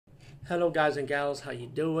Hello, guys and gals. How you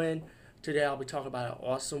doing? Today I'll be talking about an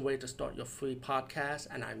awesome way to start your free podcast,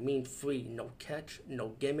 and I mean free. No catch, no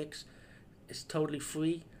gimmicks. It's totally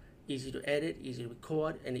free, easy to edit, easy to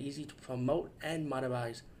record, and easy to promote and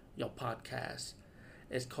monetize your podcast.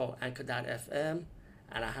 It's called Anchor.fm,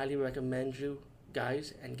 and I highly recommend you,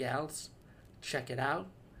 guys and gals, check it out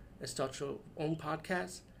and start your own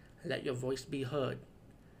podcast and let your voice be heard.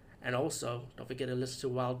 And also, don't forget to listen to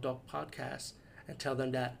Wild Dog Podcast and tell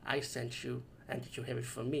them that I sent you and that you hear it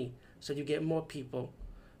from me. So you get more people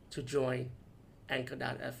to join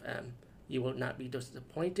Anchor.fm. You will not be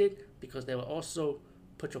disappointed because they will also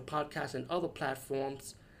put your podcast in other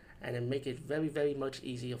platforms and then make it very, very much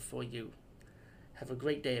easier for you. Have a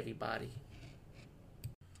great day, everybody.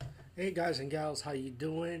 Hey guys and gals, how you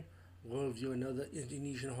doing? We'll review another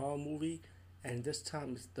Indonesian horror movie, and this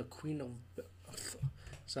time it's the Queen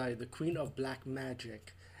of Black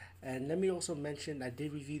Magic. And let me also mention I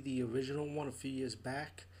did review the original one a few years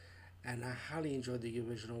back, and I highly enjoyed the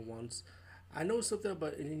original ones. I know something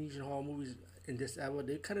about Indonesian horror movies in this era.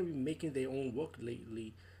 They're kind of making their own work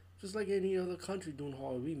lately, just like any other country doing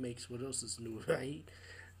horror remakes. What else is new, right?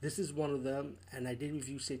 This is one of them, and I did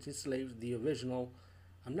review Satan's Slaves, the original.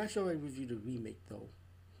 I'm not sure I reviewed the remake though.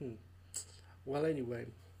 Well, anyway,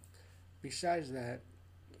 besides that,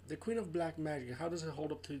 the Queen of Black Magic, how does it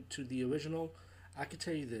hold up to the original? I can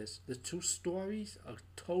tell you this: the two stories are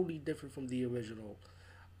totally different from the original.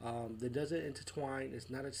 It doesn't intertwine. It's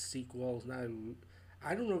not a sequel. It's not.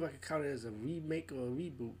 I don't know if I could count it as a remake or a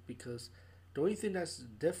reboot because the only thing that's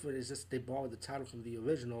different is just they borrowed the title from the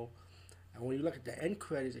original. And when you look at the end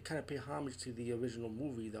credits, it kind of pay homage to the original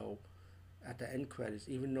movie though. At the end credits,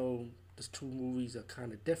 even though the two movies are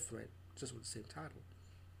kind of different, just with the same title,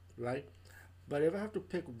 right? But if I have to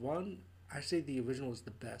pick one, I say the original is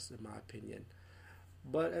the best in my opinion.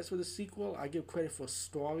 But as for the sequel, I give credit for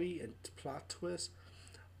story and plot twist.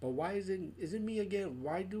 But why is it me again?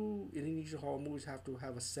 Why do Indonesian horror movies have to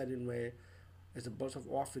have a setting where there's a bunch of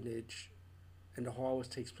orphanage and the horror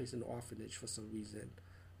takes place in the orphanage for some reason?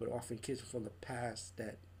 With orphan kids from the past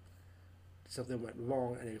that something went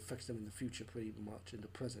wrong and it affects them in the future pretty much in the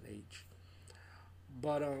present age.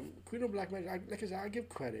 But Queen of Black Magic, like I said, I give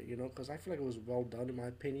credit, because I feel like it was well done in my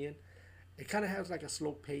opinion. It kind of has like a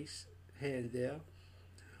slow pace here and there,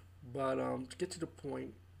 but to get to the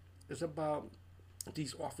point, it's about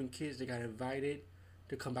these orphan kids. They got invited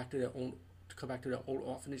to come back to their old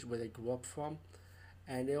orphanage where they grew up from,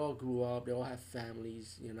 and they all grew up. They all have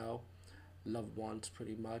families, loved ones,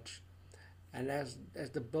 pretty much. And as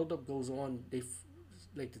the build up goes on,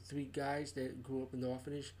 like the three guys that grew up in the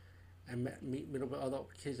orphanage, and meet up with other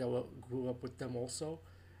kids that grew up with them also.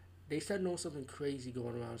 They start knowing something crazy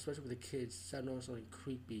going around, especially with the kids. Start knowing something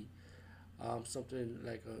creepy, something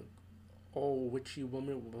like a old witchy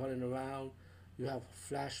woman running around. You have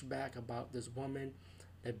a flashback about this woman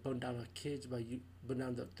that burned down her kids burned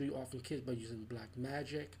down the three orphan kids by using black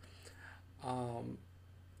magic.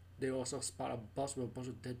 They also spot a bus with a bunch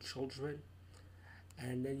of dead children,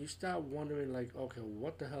 and then you start wondering like, okay,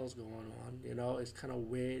 what the hell's going on? It's kind of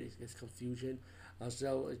weird. It's confusion.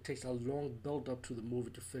 So it takes a long build up to the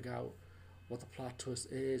movie to figure out what the plot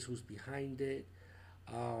twist is, who's behind it,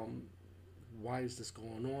 why is this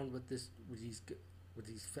going on with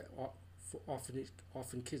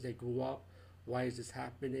orphan kids that grew up? Why is this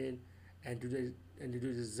happening? And do they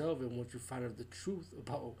deserve it once you find out the truth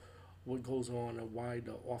about what goes on and why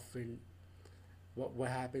the orphan, what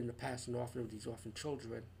happened in the past and orphan of these orphan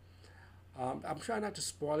children. I'm trying not to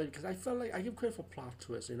spoil it because I felt like I give credit for plot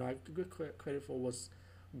twists. I give credit for what's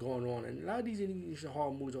going on, and a lot of these Indonesian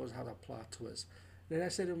horror movies always have a plot twist. And then I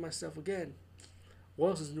said to myself again,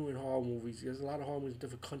 what else is new in horror movies? There's a lot of horror movies in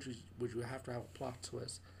different countries which you have to have a plot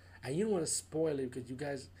twist, and you don't want to spoil it because you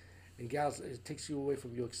guys and gals, it takes you away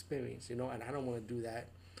from your experience, and I don't want to do that.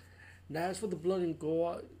 Now as for the blood and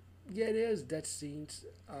gore, yeah, there's death scenes,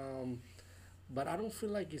 but I don't feel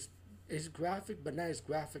like it's graphic, but not as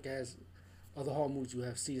graphic as other horror movies you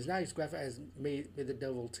have seen. It's not as graphic as May the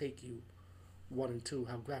Devil Take You 1 and 2,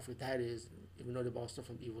 how graphic that is, even though they bought stuff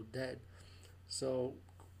from Evil Dead. So,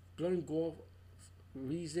 blood and gore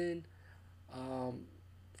reason,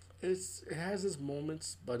 it has its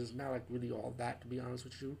moments, but it's not like really all that, to be honest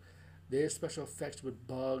with you. There's special effects with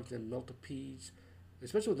bugs and millipedes,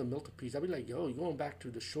 especially with the millipedes. I'd be like, yo, you're going back to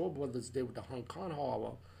the Shaw Brothers did with the Hong Kong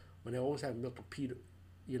horror, when they always have millipede,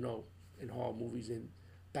 in horror movies and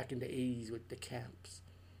back in the 80s with the camps,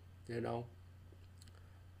 The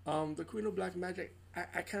Queen of Black Magic,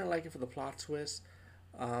 I kind of like it for the plot twist.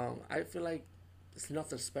 I feel like it's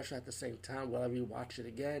nothing special at the same time. Will I rewatch it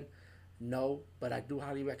again? No, but I do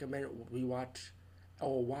highly recommend it. Rewatch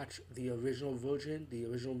or watch the original version, the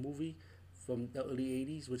original movie from the early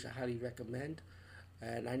 80s, which I highly recommend.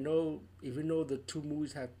 And I know, even though the two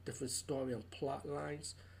movies have different story and plot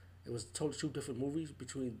lines, it was totally two different movies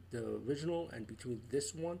between the original and between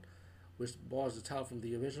this one, which borrows the title from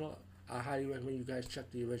the original. I highly recommend you guys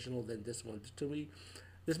check the original than this one. To me,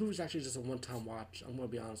 this movie is actually just a one-time watch. I'm gonna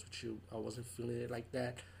be honest with you. I wasn't feeling it like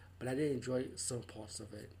that, but I did enjoy some parts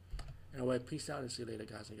of it. Anyway, peace out and see you later,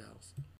 guys and gals.